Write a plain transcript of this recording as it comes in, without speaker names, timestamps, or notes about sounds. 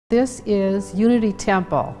This is Unity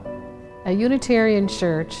Temple, a Unitarian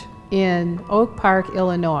church in Oak Park,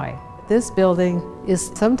 Illinois. This building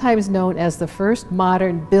is sometimes known as the first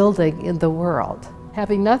modern building in the world,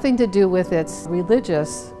 having nothing to do with its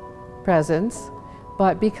religious presence,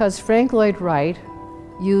 but because Frank Lloyd Wright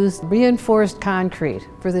used reinforced concrete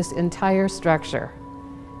for this entire structure,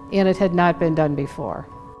 and it had not been done before.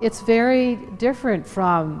 It's very different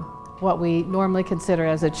from what we normally consider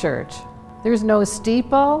as a church. There's no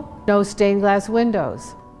steeple, no stained glass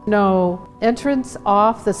windows, no entrance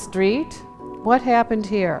off the street. What happened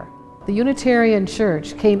here? The Unitarian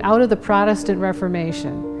Church came out of the Protestant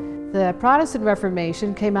Reformation. The Protestant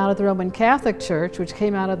Reformation came out of the Roman Catholic Church, which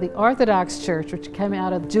came out of the Orthodox Church, which came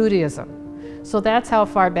out of Judaism. So that's how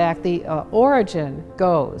far back the origin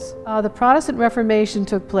goes. The Protestant Reformation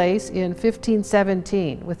took place in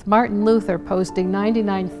 1517 with Martin Luther posting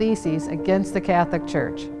 99 theses against the Catholic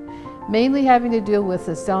Church, mainly having to do with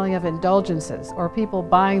the selling of indulgences or people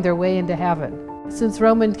buying their way into heaven. Since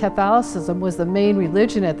Roman Catholicism was the main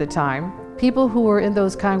religion at the time, people who were in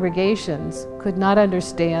those congregations could not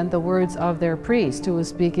understand the words of their priest who was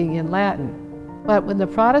speaking in Latin. But when the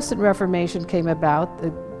Protestant Reformation came about, the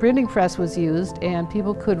printing press was used and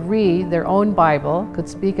people could read their own Bible, could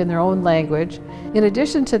speak in their own language. In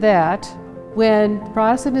addition to that, when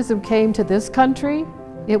Protestantism came to this country,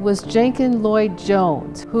 it was Jenkins Lloyd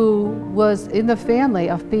Jones, who was in the family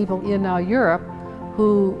of people in Europe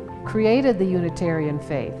who created the Unitarian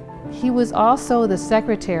faith. He was also the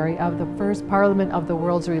secretary of the first Parliament of the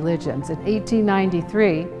World's Religions. In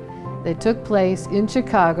 1893, they took place in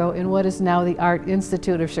Chicago in what is now the Art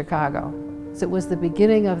Institute of Chicago. So it was the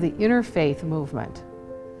beginning of the interfaith movement.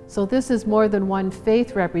 So this is more than one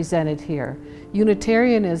faith represented here.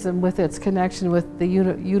 Unitarianism, with its connection with the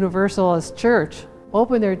Universalist Church,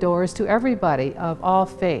 opened their doors to everybody of all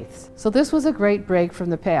faiths. So this was a great break from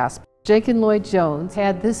the past. Jenkins Lloyd Jones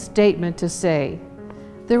had this statement to say,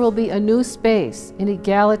 "There will be a new space, an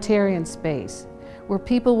egalitarian space, where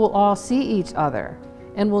people will all see each other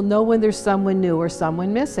and will know when there's someone new or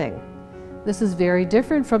someone missing." This is very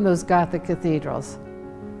different from those Gothic cathedrals.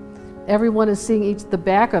 Everyone is seeing the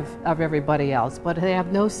back of everybody else, but they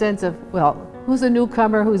have no sense of, well, who's a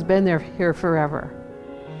newcomer who's been here forever.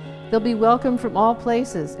 They'll be welcomed from all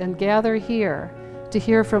places and gather here to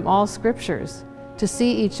hear from all scriptures, to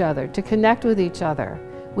see each other, to connect with each other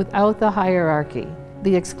without the hierarchy,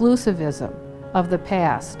 the exclusivism of the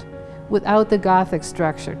past, without the Gothic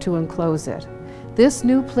structure to enclose it. This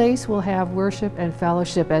new place will have worship and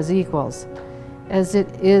fellowship as equals, as it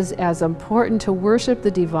is as important to worship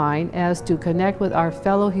the divine as to connect with our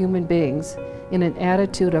fellow human beings in an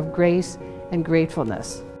attitude of grace and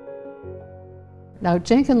gratefulness. Now,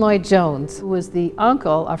 Jenkins Lloyd Jones, who was the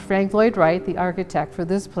uncle of Frank Lloyd Wright, the architect for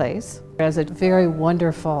this place, has a very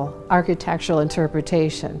wonderful architectural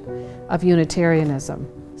interpretation of Unitarianism.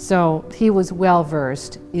 So he was well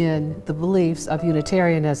versed in the beliefs of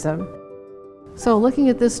Unitarianism. So looking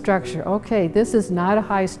at this structure, okay, this is not a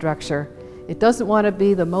high structure. It doesn't want to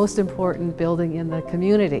be the most important building in the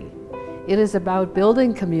community. It is about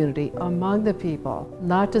building community among the people,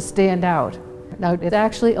 not to stand out. Now, it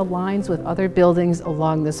actually aligns with other buildings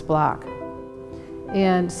along this block.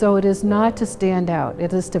 And so it is not to stand out,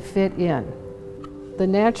 it is to fit in. The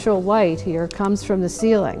natural light here comes from the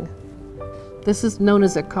ceiling. This is known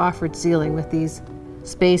as a coffered ceiling with these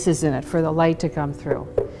spaces in it for the light to come through.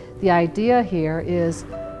 The idea here is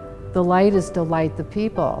the light is to light the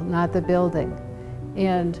people, not the building.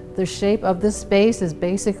 And the shape of this space is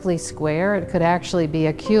basically square. It could actually be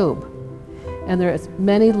a cube. And there's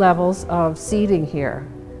many levels of seating here,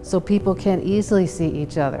 so people can easily see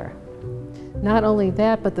each other. Not only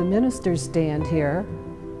that, but the minister's stand here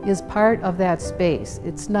is part of that space.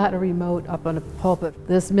 It's not a remote up on a pulpit.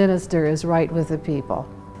 This minister is right with the people.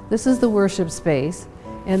 This is the worship space,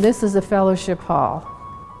 and this is the fellowship hall.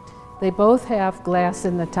 They both have glass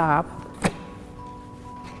in the top.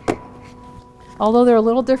 Although they're a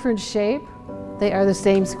little different shape, they are the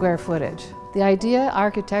same square footage. The idea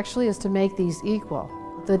architecturally is to make these equal.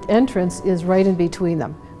 The entrance is right in between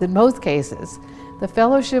them. In most cases, the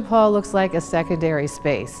fellowship hall looks like a secondary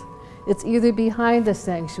space. It's either behind the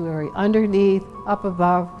sanctuary, underneath, up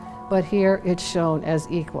above, but here it's shown as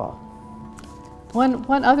equal.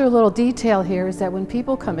 One other little detail here is that when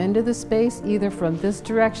people come into the space, either from this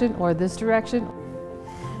direction or this direction,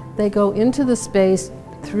 they go into the space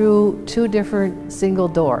through two different single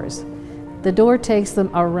doors. The door takes them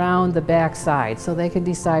around the back side, so they can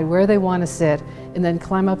decide where they want to sit and then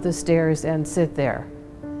climb up the stairs and sit there.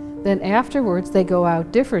 Then afterwards, they go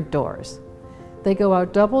out different doors. They go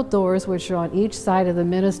out double doors, which are on each side of the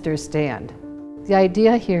minister's stand. The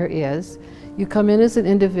idea here is you come in as an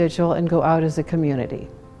individual and go out as a community.